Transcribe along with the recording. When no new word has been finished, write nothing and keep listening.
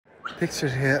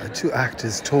Pictured here are two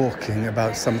actors talking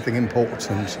about something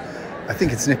important. I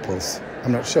think it's nipples.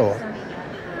 I'm not sure.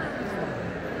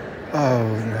 Oh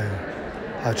no.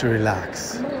 How to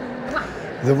relax.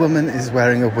 The woman is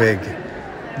wearing a wig.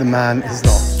 The man is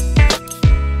not.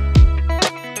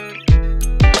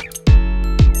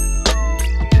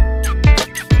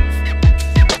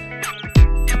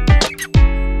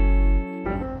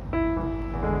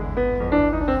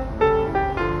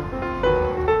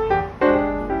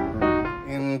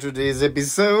 Today's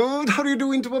episode. How are you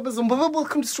doing?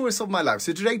 Welcome to Stories of My Life.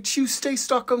 So today, Tuesday,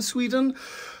 Stockholm, Sweden.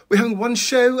 We're having one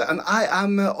show and I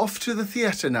am off to the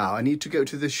theatre now. I need to go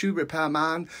to the shoe repair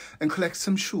man and collect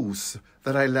some shoes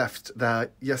that I left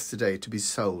there yesterday to be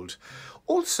sold.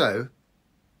 Also,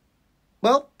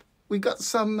 well, we got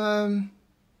some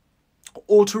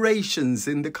alterations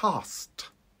in the cast.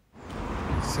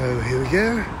 So here we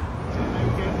go.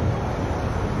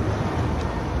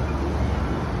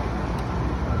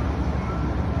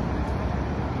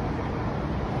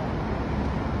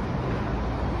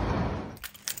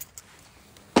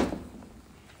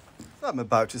 I'm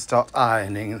about to start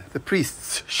ironing the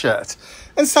priest's shirt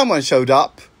and someone showed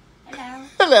up. Hello.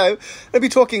 Hello. They'll be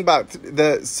talking about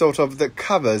the sort of the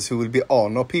covers who will be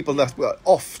on or people that were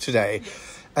off today.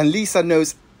 Yes. And Lisa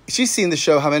knows, she's seen the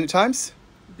show how many times?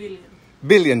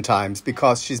 Billion times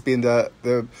because she's been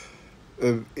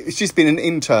she's been an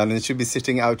intern and she'll be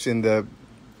sitting out in the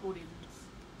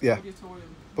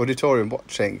auditorium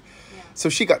watching. Yeah. So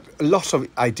she got a lot of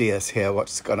ideas here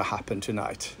what's going to happen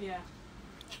tonight. Yeah.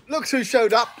 Look who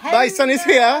showed up. Majsan is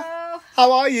here.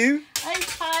 How are you? I'm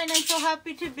fine. I'm so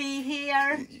happy to be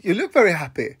here. You look very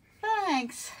happy.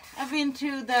 Thanks. I've been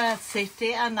to the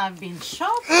city and I've been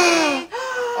shopping.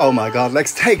 Oh my God,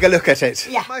 let's take a look at it.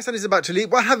 Yeah. Majsan is about to leave.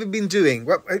 What have you been doing?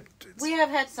 We have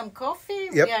had some coffee.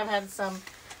 Yep. We have had some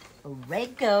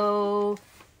Orego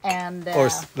and or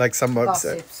like someone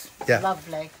gossips. Yeah.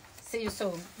 Lovely. See you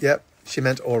soon. Yep. She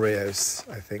meant Oreos,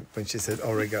 I think, when she said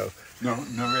Orego. No,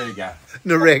 Norega.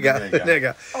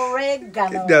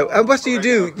 Oregano. No, and what do you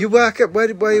do? You work at, where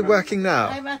are you working now?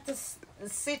 I'm at the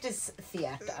city's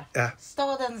theatre. Yeah.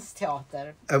 Stadens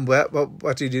teater. And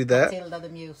what do you do there? Matilda the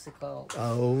musical.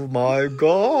 Oh my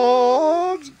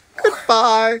God.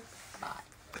 Goodbye. Bye.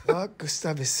 Well,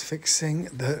 Gustav is fixing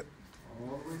the...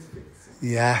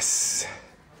 Yes.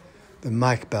 The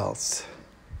mic belts.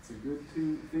 It's a good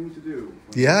thing to do.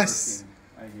 Yes.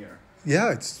 I hear. Yeah,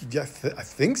 I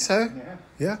think so.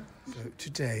 Yeah. So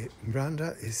today,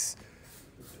 Miranda is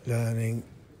learning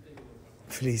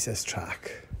Felicia's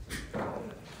track.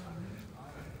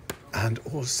 And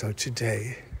also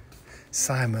today,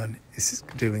 Simon is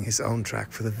doing his own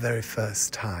track for the very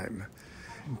first time.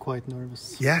 I'm quite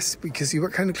nervous. Yes, because you were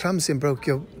kind of clumsy and broke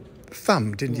your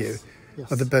thumb, didn't you?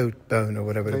 Yes. Or the boat bone or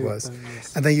whatever it was. Bone,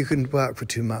 yes. And then you couldn't work for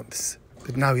 2 months.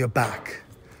 But now you're back.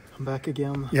 I'm back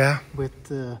again. Yeah. With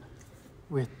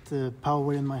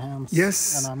power in my hands.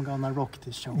 Yes. And I'm gonna rock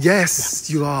this show. Yes,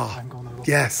 you are. I'm gonna rock.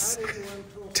 Yes.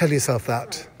 Tell yourself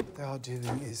that. What they are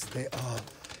doing is they are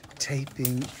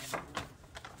taping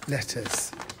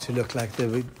letters to look like they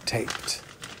were taped.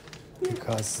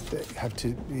 Because they have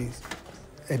to be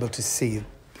able to see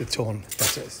the torn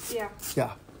letters. Yeah.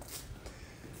 Yeah.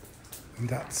 And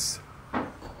that's...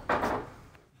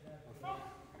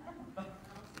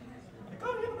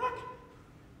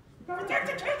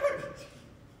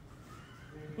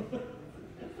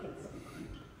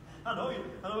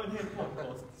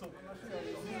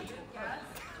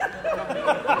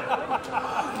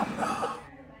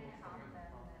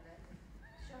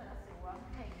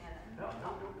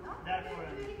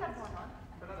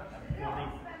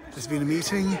 There's been a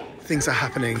meeting. Things are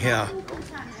happening here.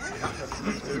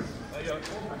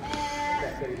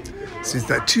 Since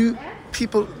there are 2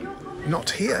 people not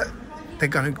here, they're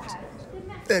going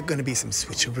to be some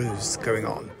switcheroos going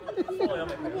on.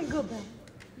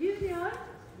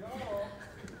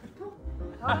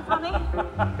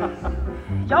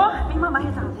 Ja, min mamma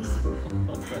heter Alice.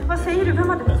 Vad säger du? Vem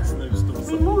var det?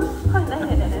 Min morfar?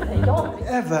 Nej. Ja.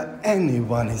 Whenever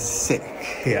anyone is sick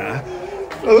here,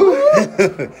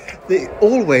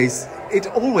 it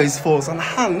always falls on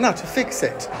Hanna to fix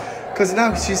it. Because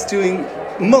now she's doing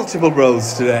multiple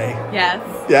roles today.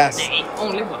 Yes. Nej,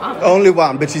 only one. Only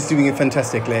one, but she's doing it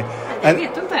fantastically. And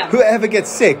whoever gets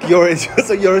sick, you're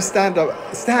a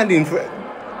stand-in for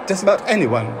just about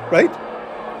anyone, right?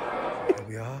 Here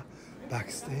we are,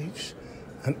 backstage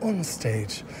and on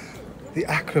stage. The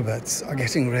acrobats are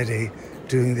getting ready,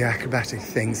 doing the acrobatic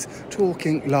things,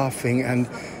 talking, laughing, and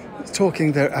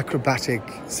talking their acrobatic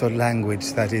sort of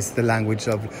language, that is the language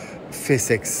of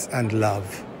physics and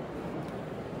love.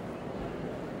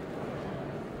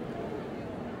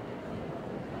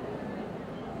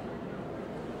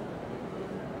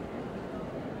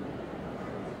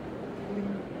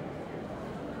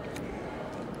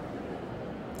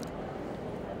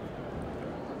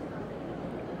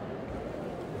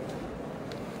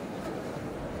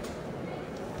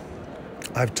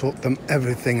 I've taught them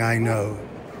everything I know.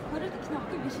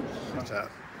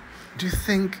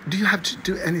 Do you have to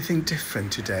do anything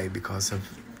different today because of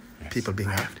people being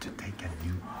out? I have to take a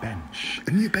new bench.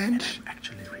 A new bench? And I'm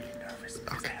actually really nervous.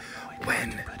 Okay.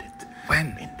 When?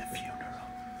 In the funeral.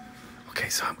 Okay,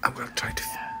 so I'm going to try to...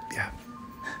 Yeah.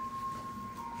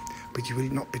 But you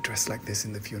will not be dressed like this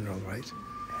in the funeral, right?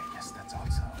 Yes, that's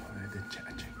also the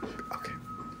change. Okay.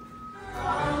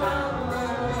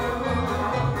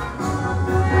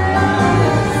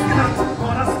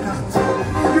 Bara skratt,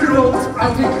 gråt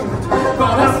aldrig gråt.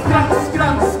 Bara skratt,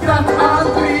 skratt, skratt,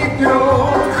 aldrig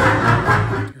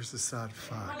gråt. Here's the sad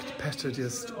fact. Petter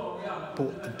just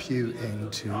bought the pew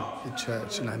into the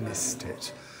church and I missed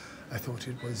it. I thought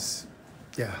it was...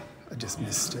 Yeah, I just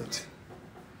missed it.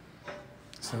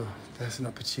 So there's an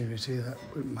opportunity that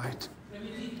it might,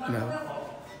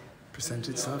 present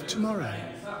itself tomorrow.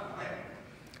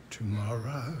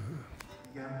 Tomorrow.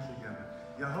 Egentligen.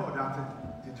 Jag hörde att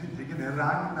det tydligen är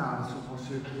Ragnar som har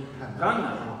sökt upp henne.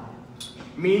 Ragnar?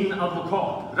 Min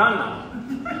advokat, Ragnar.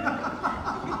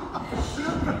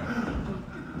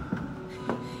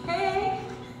 Hej!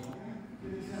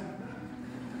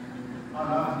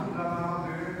 Alla trodde att han var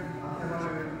död, att det var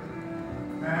död.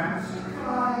 Men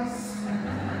surprise!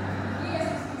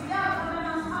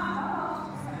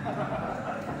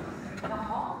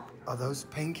 Are those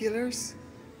painkillers?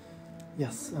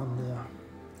 Yes, and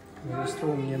very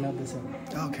strong medicine.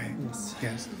 Okay.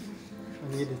 Yes.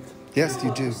 I need it. Yes,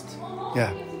 you do.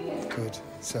 Yeah. Good.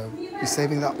 So you're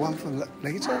saving that one for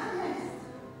later?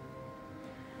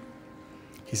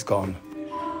 He's gone.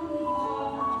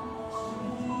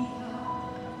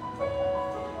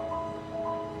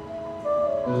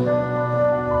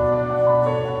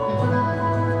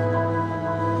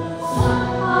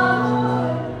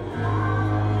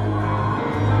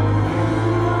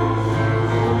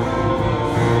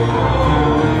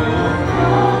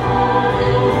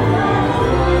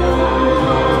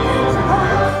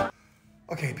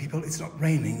 Okay, people, it's not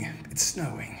raining, it's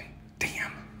snowing.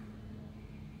 Damn.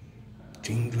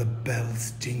 Jingle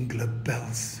bells, jingle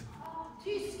bells.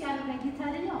 Tyskar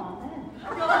vegetarianer.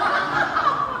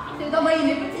 De var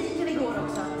inne i butiken igår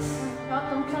också. Ja,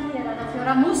 de planerade att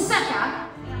göra moussaka.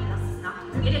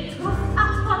 Snabbt är det tufft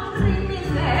att vara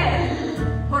kriminell.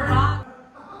 Hurra!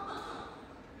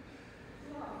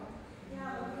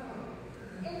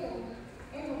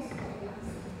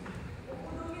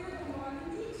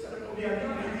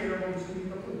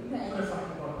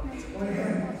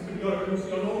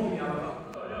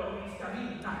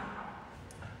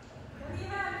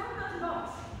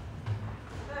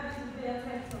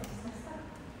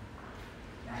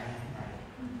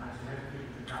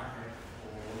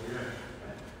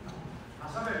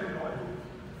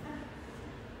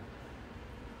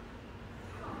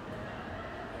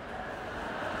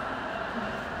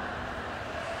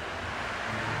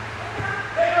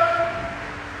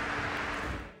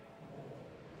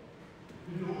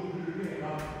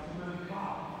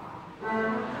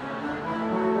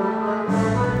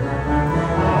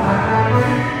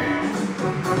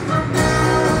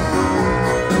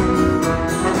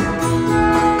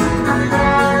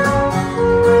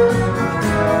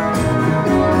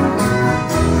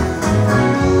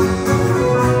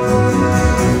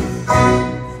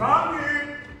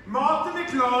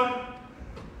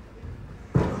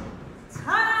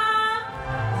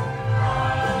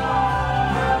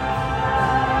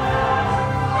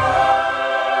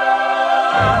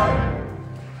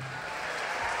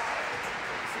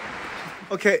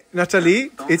 Okay, Natalie,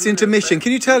 it's intermission.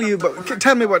 Can you tell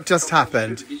me what just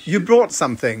happened? You brought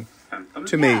something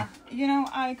to me. Yeah, you know,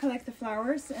 I collect the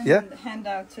flowers and hand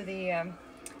out to the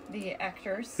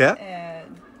actors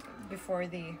before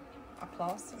the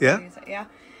applause. Yeah.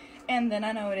 And then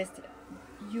I noticed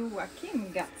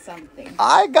Joachim got something.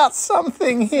 I got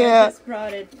something So here. I just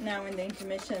brought it now in the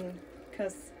intermission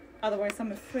because otherwise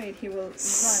I'm afraid he will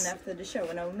run after the show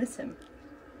and I will miss him.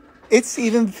 It's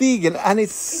even vegan and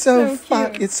it's so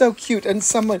fun. cute. It's so cute. And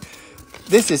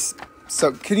this is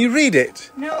so, can you read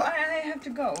it? No, I have to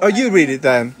go. Oh, you read it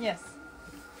then. Yes.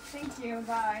 Thank you.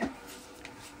 Bye.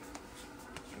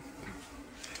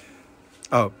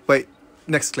 Oh, wait.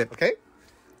 Next clip, okay?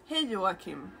 Hey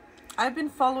Joachim, I've been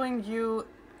following you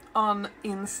on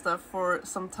Insta for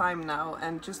some time now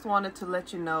and just wanted to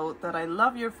let you know that I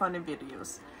love your funny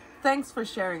videos. Thanks for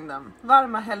sharing them.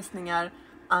 Varma hälsningar,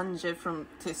 Anje from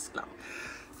Tyskland.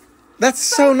 That's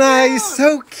so nice,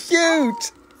 so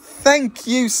cute. Thank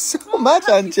you so much,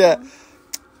 Anje.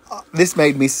 Oh, this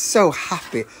made me so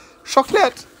happy.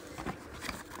 Chocolate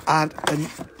and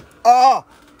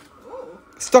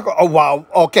Stockholm. Oh wow.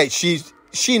 Okay,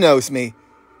 she knows me.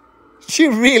 She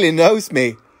really knows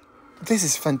me. This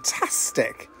is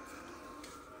fantastic.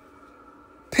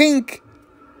 Pink.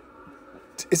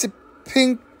 Is it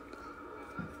pink?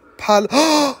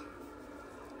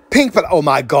 Pink, but oh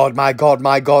my god, my god,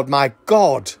 my god, my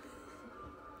god.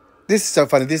 This is so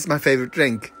funny. This is my favorite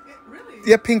drink. Really?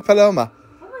 Yeah, pink paloma.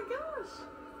 Oh my gosh.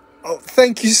 Oh,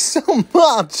 thank you so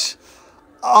much.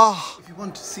 Ah, if you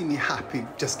want to see me happy,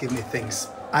 just give me things.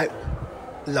 I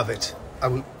love it. I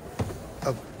will.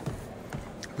 Oh,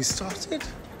 we started?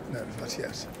 No, not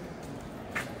yet.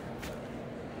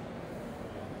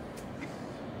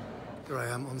 Here I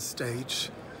am on stage.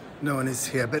 No one is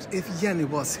here, but if Jenny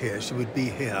was here, she would be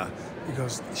here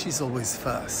because she's always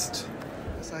first.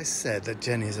 As I said that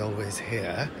Jenny is always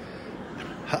here,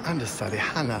 her understudy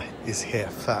Hanna is here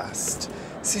first,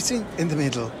 sitting in the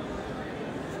middle.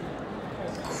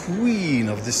 Queen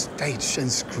of the stage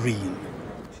and screen.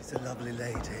 She's a lovely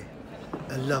lady.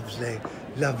 A lovely,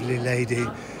 lovely lady.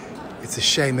 It's a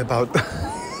shame about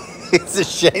it's a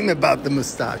shame about the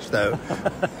moustache though.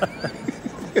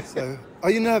 So, are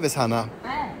you nervous, Hanna?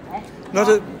 Not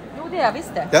a... No, det är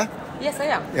visst det. Yeah? Yes, I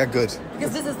am. Yeah, good.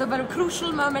 Because this is the very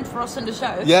crucial moment for us in the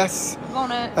show. Yes. We're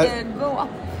gonna go up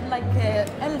like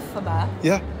alphabet.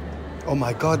 Yeah. Oh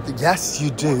my God. Yes, you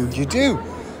do. You do.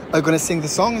 Are you going to sing the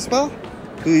song as well?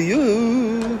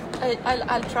 You.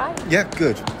 I'll try. Yeah,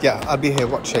 good. Yeah, I'll be here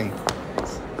watching.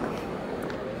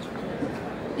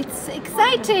 It's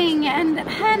exciting, and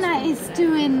Hanna is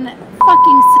doing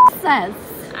fucking success.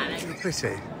 You're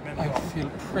pretty. I feel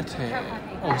pretty.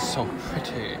 Oh, so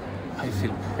pretty. I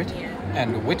feel pretty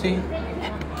and witty.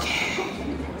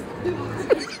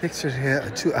 Pictured here are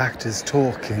two actors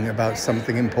talking about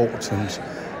something important.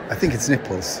 I think it's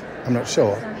nipples. I'm not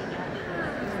sure.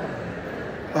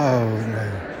 Oh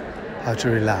no. How to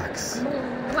relax.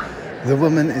 The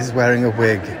woman is wearing a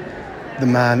wig. The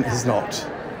man is not.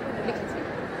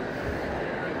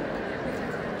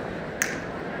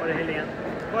 Var är Helene?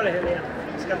 Var är Helene?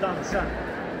 Vi ska dansa.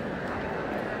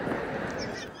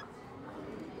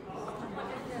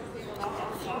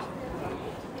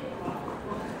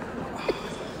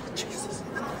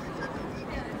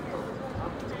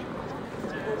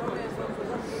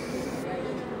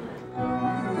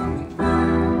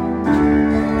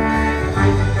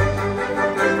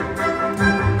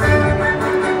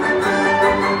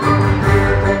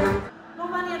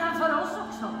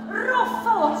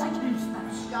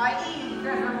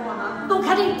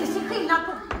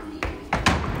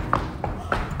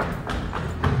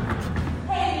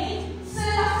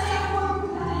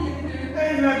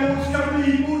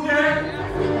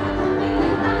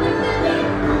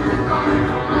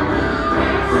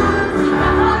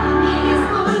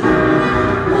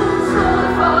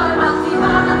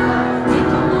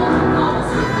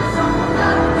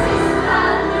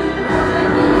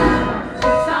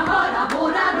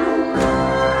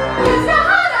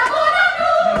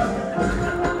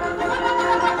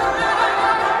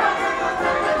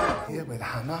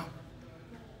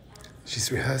 She's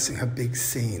rehearsing her big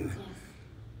scene.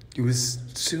 You will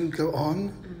soon go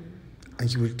on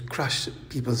and you will crush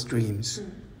people's dreams.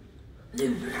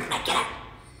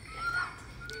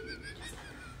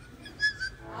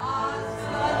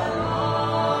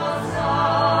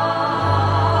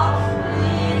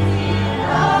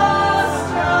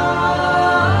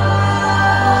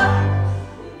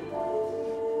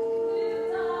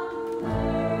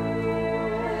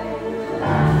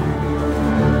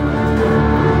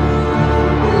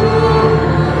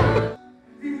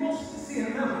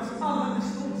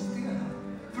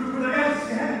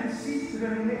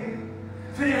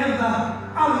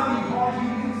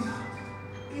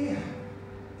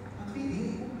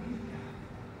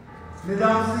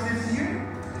 Mesdames et messieurs,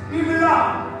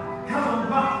 ibland kan de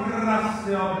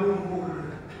vackraste av blommor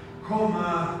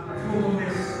komma från de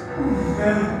mest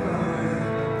oväntade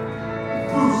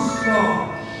buskar.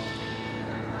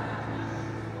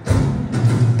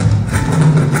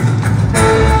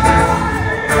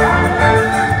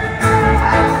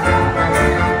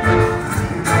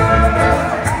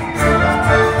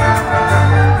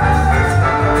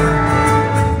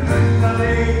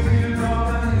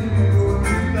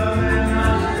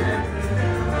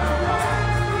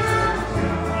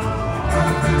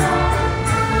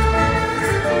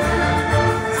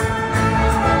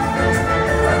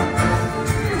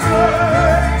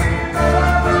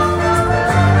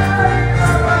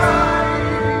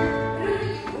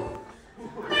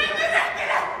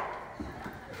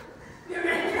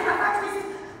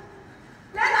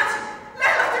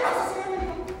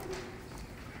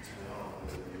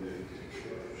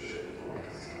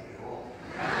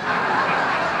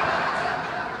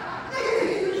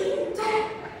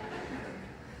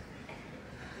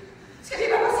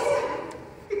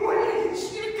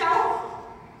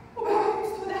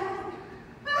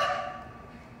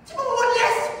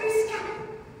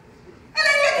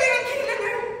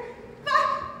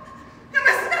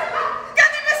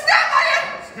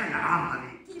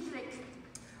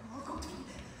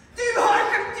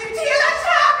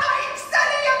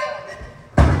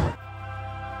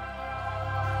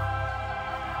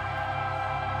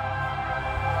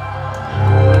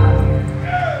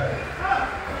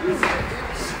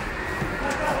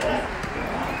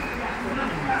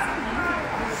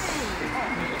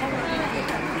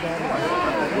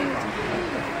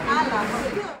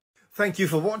 Thank you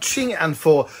for watching and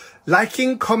for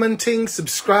liking, commenting,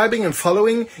 subscribing and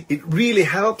following. It really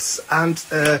helps, and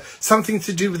something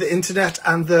to do with the internet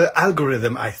and the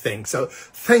algorithm, I think. So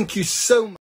thank you so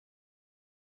much.